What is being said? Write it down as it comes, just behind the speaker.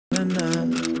We're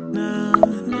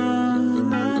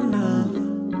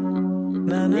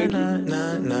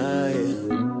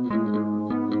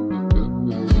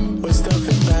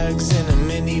stuffing bags in a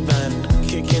minivan,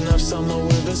 kicking off summer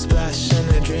with a splash and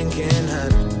a drink in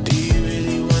hand. Do you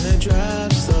really wanna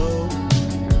drive slow?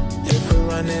 If we're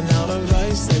running out of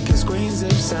ice like it's grains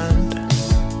of sand.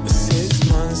 6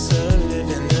 months of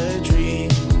living the dream,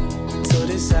 till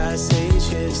this ice age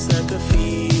hits like a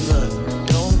fever.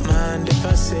 Don't mind if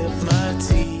I sip my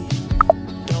tea,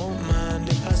 don't mind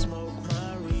if I smoke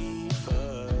my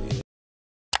reefer.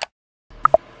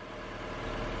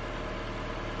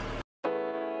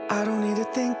 I don't need to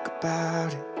think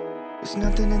about it. There's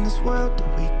nothing in this world that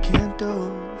we can't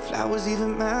do. Flowers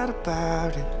even mad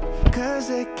about it, 'cause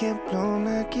they can't bloom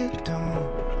like you don't.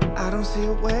 I don't see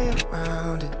a way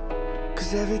around it,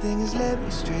 'cause everything has led me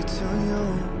straight to you.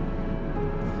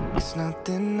 It's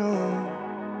nothing new.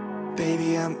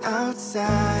 Baby, I'm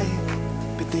outside,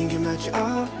 been thinking about you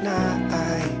all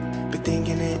night. Been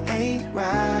thinking it ain't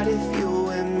right if you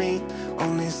and me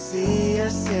only see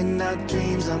us in our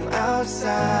dreams. I'm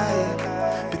outside,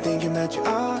 been thinking about you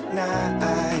all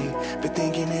night. Been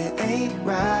thinking it ain't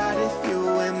right if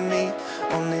you and me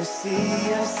only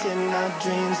see us in our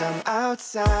dreams. I'm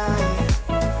outside.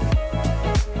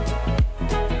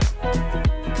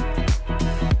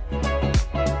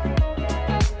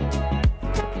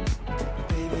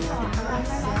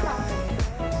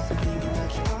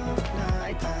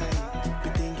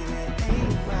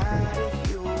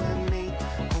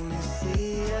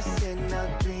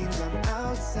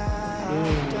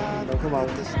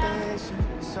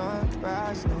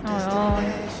 Trời ơi.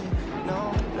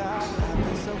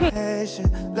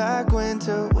 Like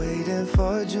winter waiting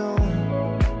for June.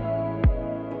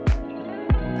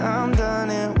 I'm done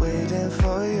and waiting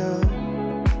for you,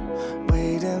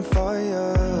 waiting for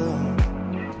you.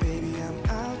 Baby, I'm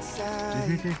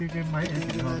outside,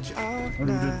 thinking about you all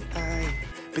night.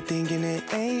 Been thinking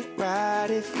it ain't right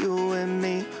if you and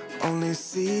me only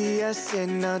see us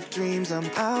in our dreams. I'm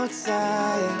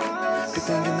outside, been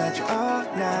thinking about you all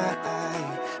night.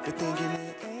 Been thinking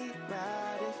it ain't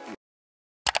right if you...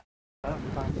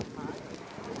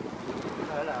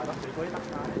 Đây là bác sĩ quý tắc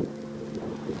thái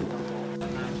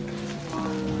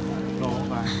đồ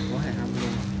và có hàng ăn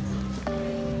luôn.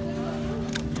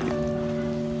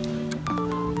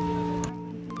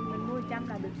 Mình mua 100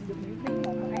 là được miễn phí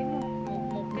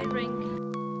một cái drink.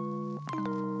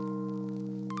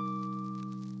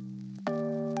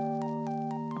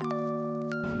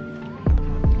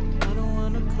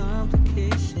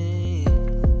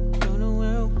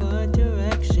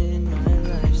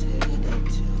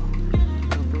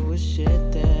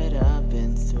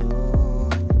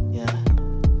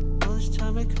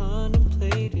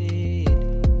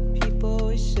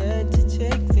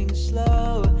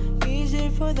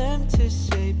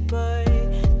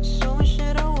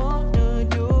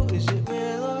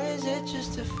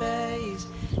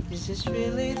 Is this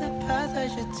really the path I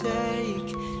should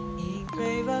take? Being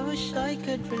brave, I wish I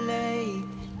could relate.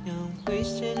 Now I'm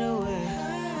wasting away,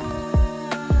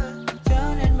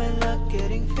 down in my luck,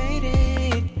 getting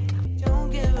faded.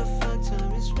 Don't give a fuck,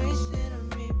 time is wasted on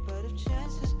me, but if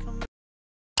chances come.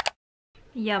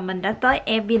 Bây giờ mình đã tới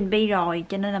Airbnb rồi,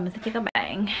 cho nên là mình sẽ cho các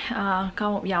bạn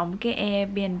coi một vòng cái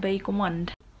Airbnb của mình.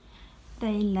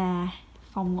 Đây là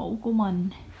phòng ngủ của mình.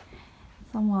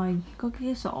 Xong rồi có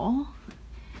cái sổ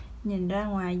nhìn ra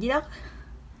ngoài dưới đất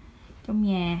trong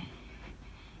nhà.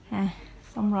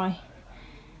 Xong rồi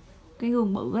cái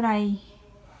gương bự ở đây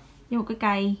với một cái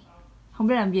cây không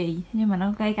biết làm gì nhưng mà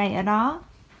nó cây ở đó.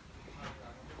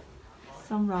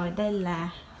 Xong rồi đây là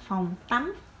phòng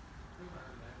tắm.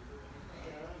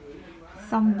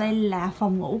 Xong đây là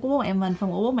phòng ngủ của bố mẹ mình. Phòng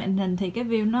ngủ bố mẹ mình thì cái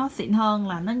view nó xịn hơn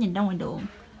là nó nhìn ra ngoài đường.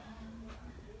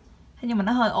 Thế nhưng mà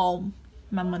nó hơi ồn.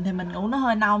 Mà mình thì mình ngủ nó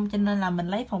hơi nông cho nên là mình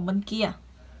lấy phòng bên kia.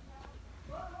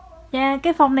 Và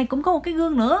cái phòng này cũng có một cái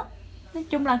gương nữa. Nói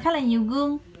chung là khá là nhiều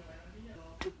gương.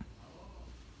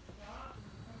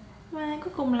 Và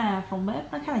cuối cùng là phòng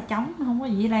bếp nó khá là trống, nó không có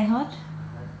gì ở đây hết.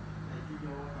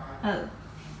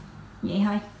 Vậy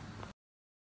thôi.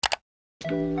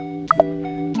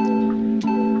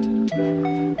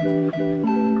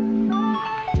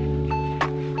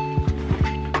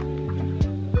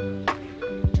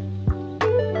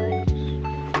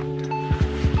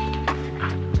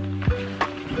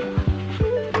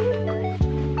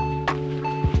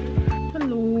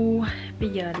 Bây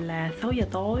giờ là 6 giờ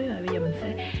tối và bây giờ mình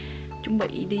sẽ chuẩn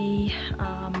bị đi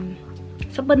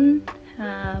shopping,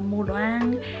 mua đồ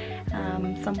ăn,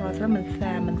 xong rồi sau đó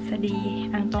mình sẽ đi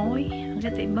ăn tối ở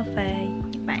cái tiệm buffet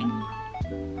Nhật Bản.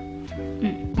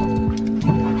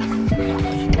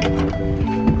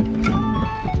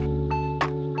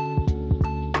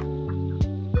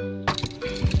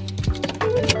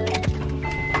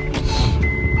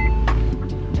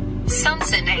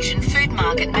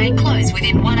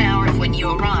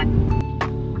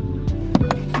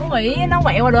 nghĩ nó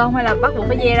quẹo qua được không hay là bắt buộc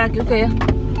phải ve ra kiểu kia?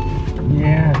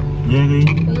 Yeah, về đi.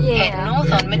 Head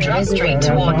north on Madras Street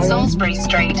towards Salisbury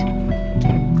Street.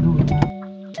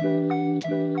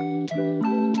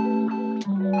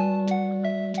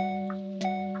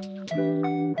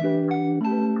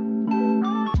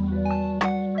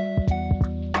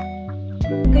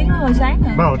 Kiến nó hơi sáng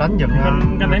rồi. Bắt đầu đánh giùm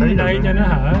Anh đánh bên đây cho nó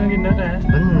hở cái nó ra.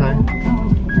 Đánh lên.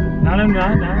 Đó đánh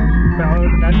đó. Vào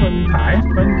đánh bên phải,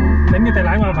 đánh cái tay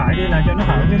lái qua phải đi là cho nó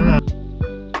hở cái.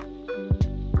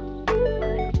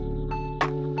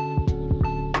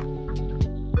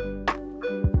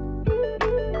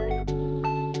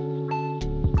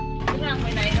 Tiếng ăn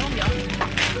bên này đúng không vậy?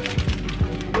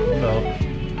 Cũng được.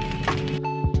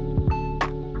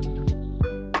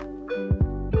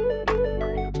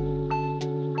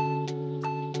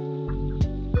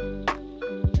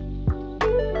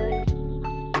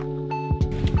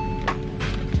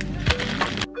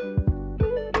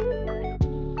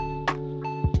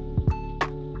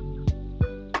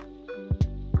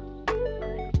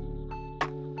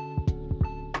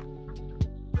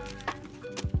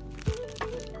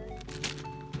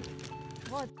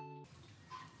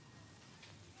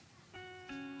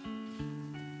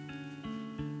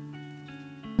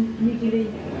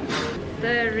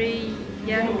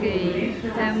 Teriyaki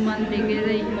salmon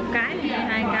nigiri, một cái hay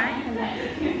hai cái?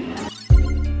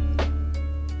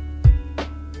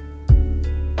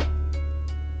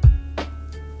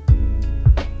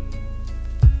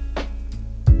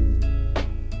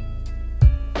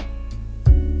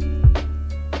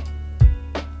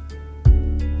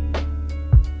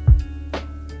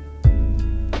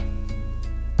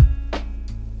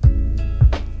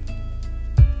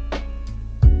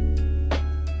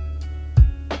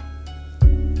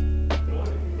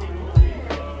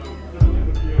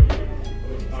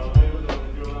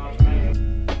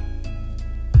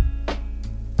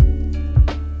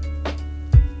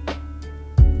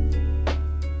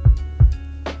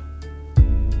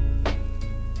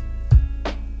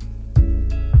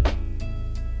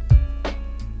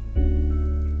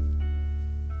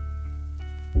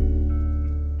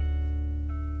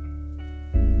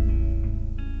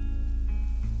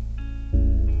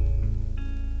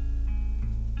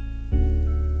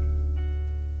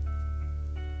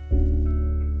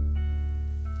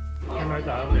 Em nói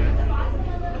sợ không?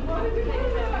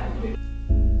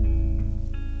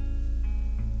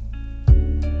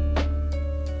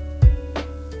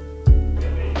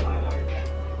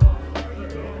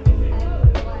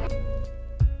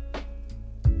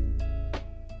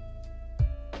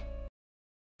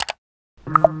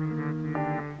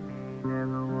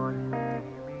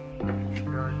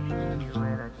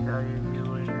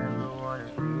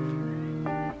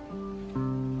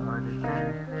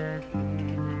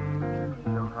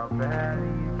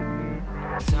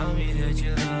 Tell me that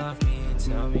you love me and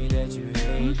tell me that you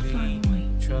hate me.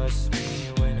 Trust me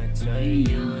when I tell you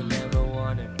you would never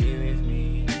wanna be with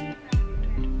me.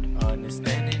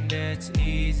 Understanding that's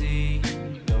easy.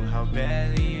 Know how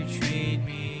badly you treat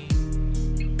me.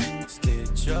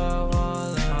 Stitch up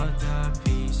all of the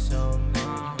piece of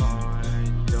my heart.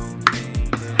 Don't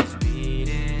think that it's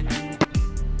beating.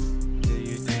 Do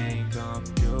you think I'm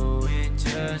doing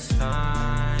just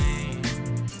fine?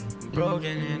 I'm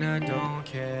broken and I don't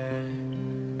care.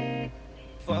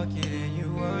 Fuck it and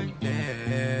you weren't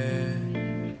there.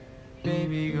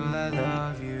 Baby girl, I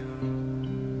love you.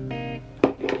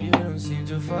 You don't seem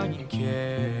to fucking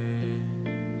care.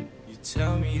 You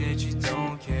tell me that you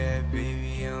don't care.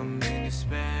 Baby, I'm in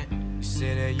despair. You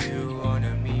say that you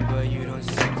wanna me, but you don't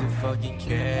seem to fucking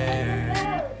care.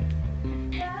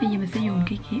 Bây giờ mình sẽ dùng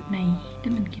cái kiếp này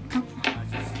để mình kiếp tóc.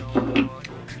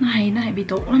 Nó hay bị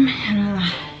tụt lắm nên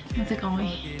là mình sẽ coi.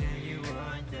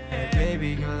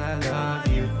 Baby girl, I love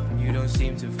you. You don't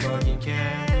seem to fucking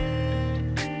care.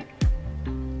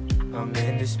 I'm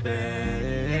in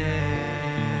despair.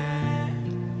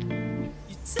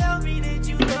 You tell me that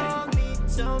you love me,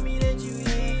 tell me that you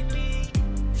hate me.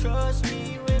 Trust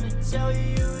me when I tell you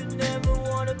you would never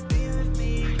wanna be with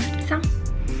me. Xong.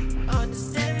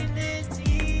 Understanding it's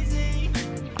easy.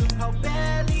 Look how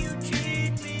badly you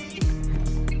treat me.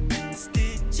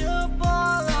 Stitch up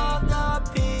all of the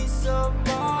piece of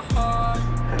my heart.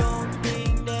 Don't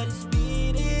think that it's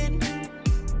beating.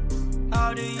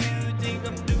 How do you think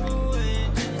I'm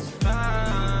doing just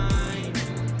fine?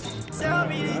 Tell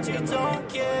me that you don't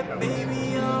care,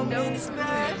 baby, I'm in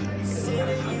despair. You say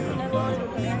that you want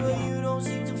me, but you don't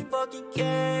seem to fucking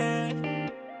care.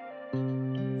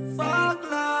 Fuck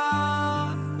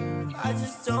love, I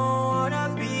just don't wanna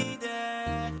be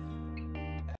there.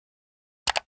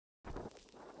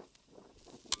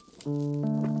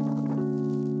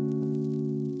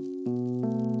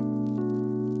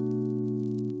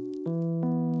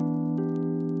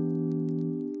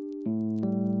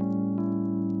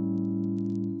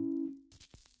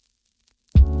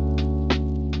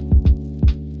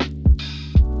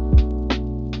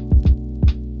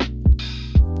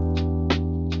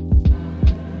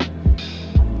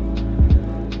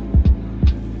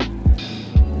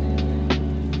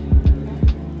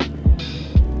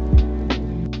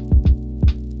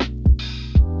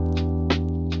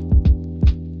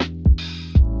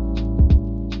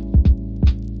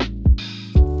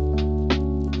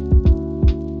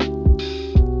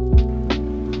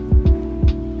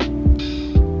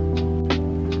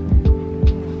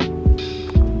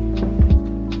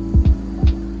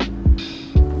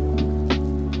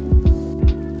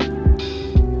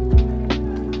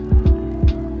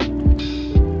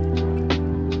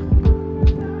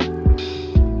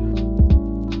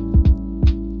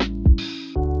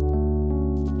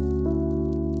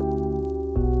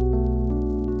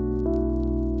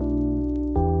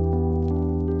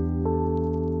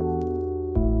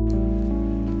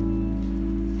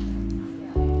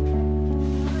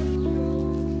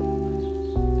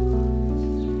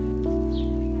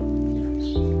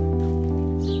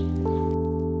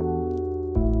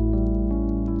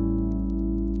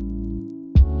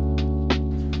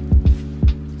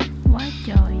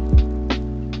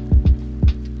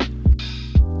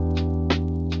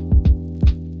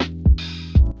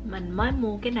 mình mới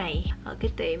mua cái này ở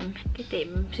cái tiệm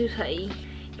siêu thị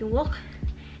Trung Quốc,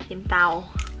 tiệm tàu,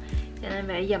 cho nên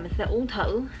bây giờ mình sẽ uống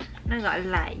thử. Nó gọi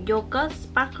là yogurt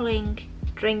sparkling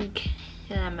drink,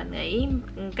 cho nên là mình nghĩ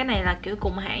cái này là kiểu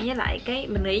cùng hãng với lại cái,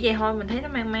 mình nghĩ vậy thôi, mình thấy nó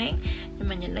mang máng nhưng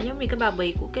mà nhìn nó giống như cái bao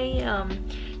bì của cái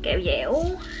kẹo dẻo.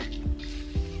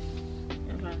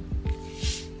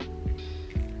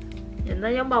 Nhìn nó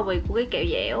giống bao bì của cái kẹo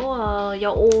dẻo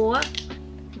dâu ua á.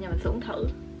 Giờ mình sẽ uống thử.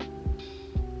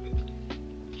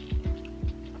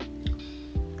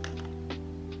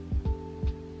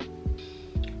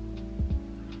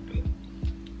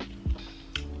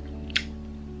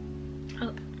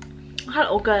 Khá là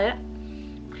ok á.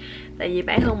 Tại vì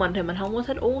bản thân mình thì mình không có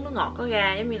thích uống nước ngọt có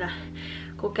ga, giống như là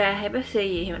Coca hay Pepsi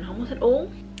gì thì mình không có thích uống.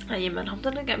 Tại vì mình không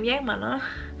thích cái cảm giác mà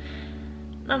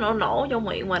nó nổ trong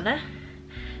miệng mình á.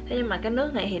 Thế nhưng mà cái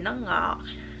nước này thì nó ngọt,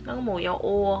 nó có mùi dâu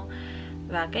ua,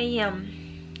 và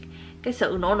cái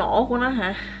sự nổ của nó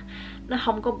hả, nó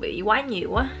không có bị quá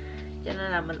nhiều á, cho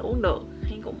nên là mình uống được,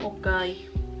 thì cũng ok.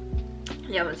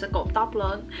 Giờ mình sẽ cột tóc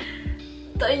lên.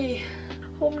 Tại vì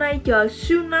hôm nay trời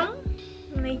siêu nóng.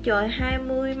 Hôm nay trời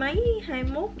 20 mấy,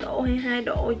 21 độ, 22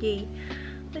 độ gì.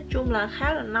 Nói chung là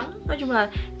khá là nóng. Nói chung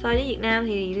là so với Việt Nam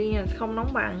thì đương nhiên là không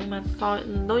nóng bằng, nhưng mà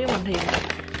đối với mình thì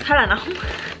khá là nóng.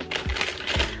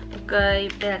 Ok,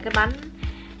 đây là cái bánh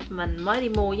mình mới đi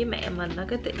mua với mẹ mình ở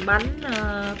cái tiệm bánh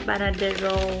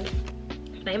Panadero.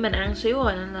 Nãy mình ăn xíu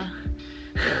rồi nên là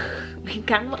miếng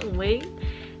cắn mất một miếng.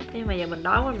 Nhưng mà giờ mình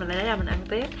đói quá, mình lại lấy ra mình ăn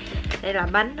tiếp. Đây là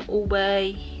bánh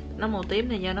ube. Nó màu tím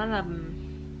này do nó là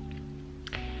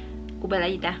ube là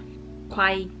gì ta?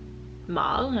 Khoai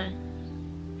mỡ hả?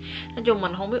 Nói chung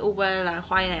mình không biết ube là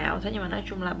khoai nào, thế nhưng mà nói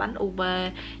chung là bánh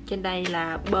ube. Trên đây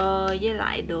là bơ với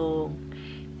lại đường.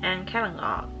 Ăn khá là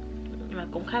ngọt nhưng mà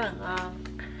cũng khá là ngon.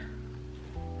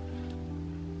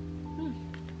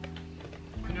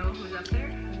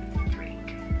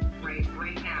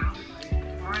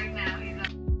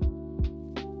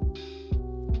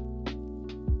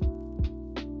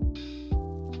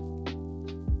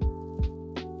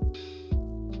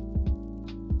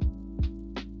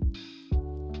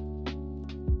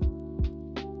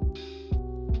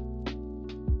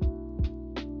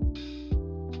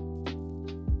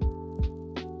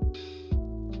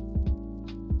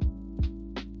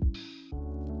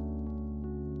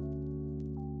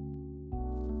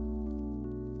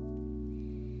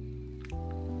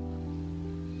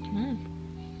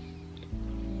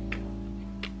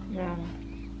 Ngon.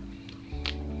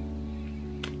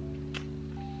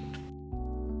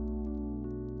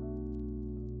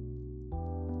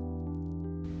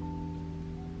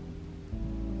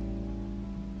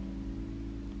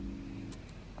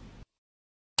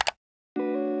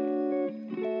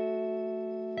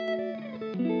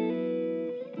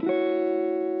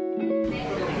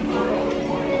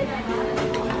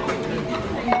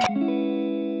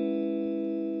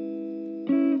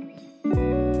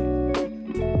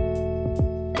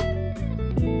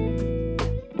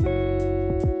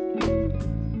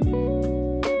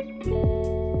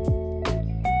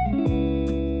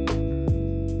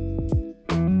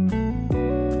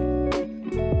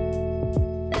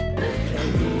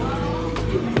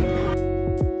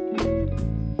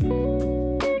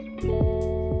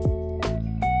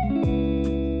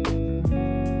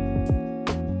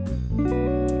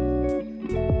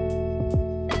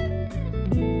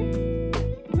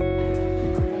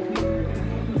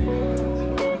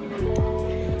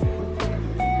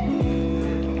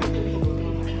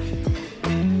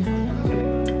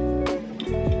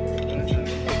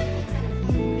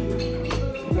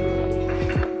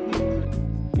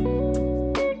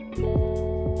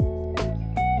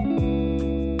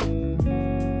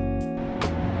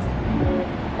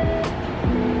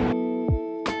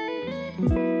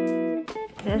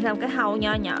 Xong cái hàu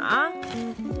nho nhỏ.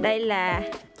 Đây là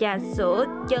trà sữa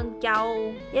trân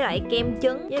châu với lại kem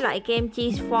trứng với lại kem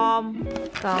cheese form.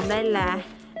 Còn đây là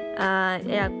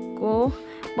của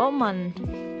bố mình,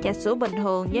 trà sữa bình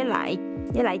thường với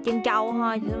lại trân châu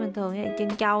thôi, trà sữa bình thường với lại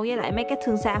trân châu với lại mấy cái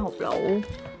thương sa hột lựu.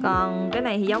 Còn cái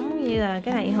này thì giống như là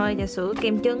cái này thôi, trà sữa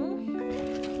kem trứng.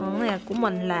 Còn cái này của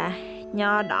mình là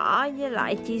nho đỏ với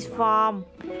lại cheese form.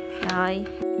 Rồi.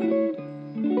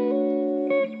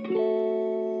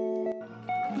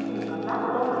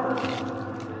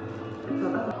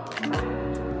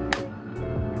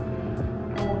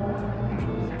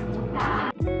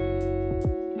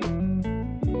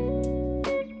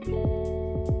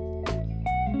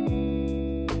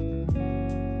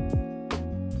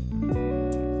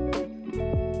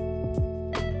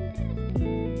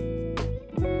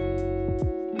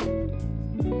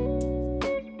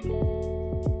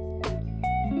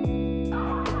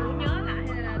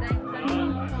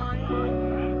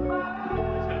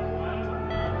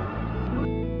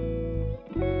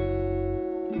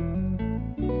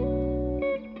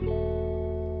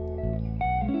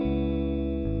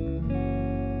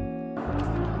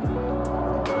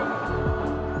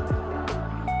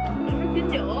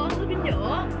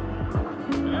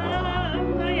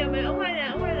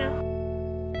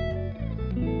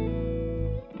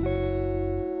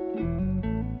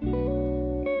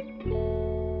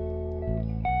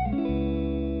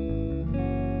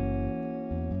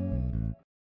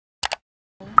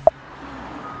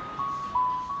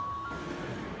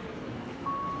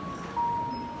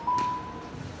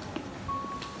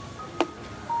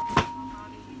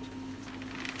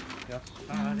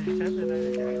 đi xếp lên đây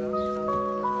là chạy đó.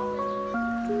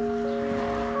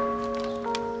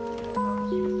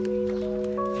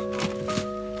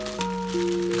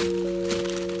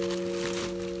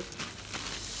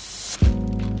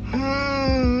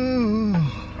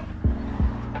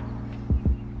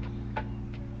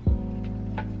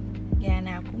 Gà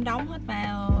nào cũng đóng hết ba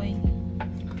ơi.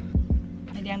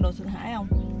 Mày đi ăn đồ Thượng Hải không?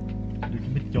 Đi cái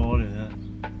bít chô rồi đó.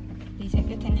 Đi sang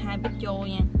cái thang 2 bít chô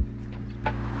nha.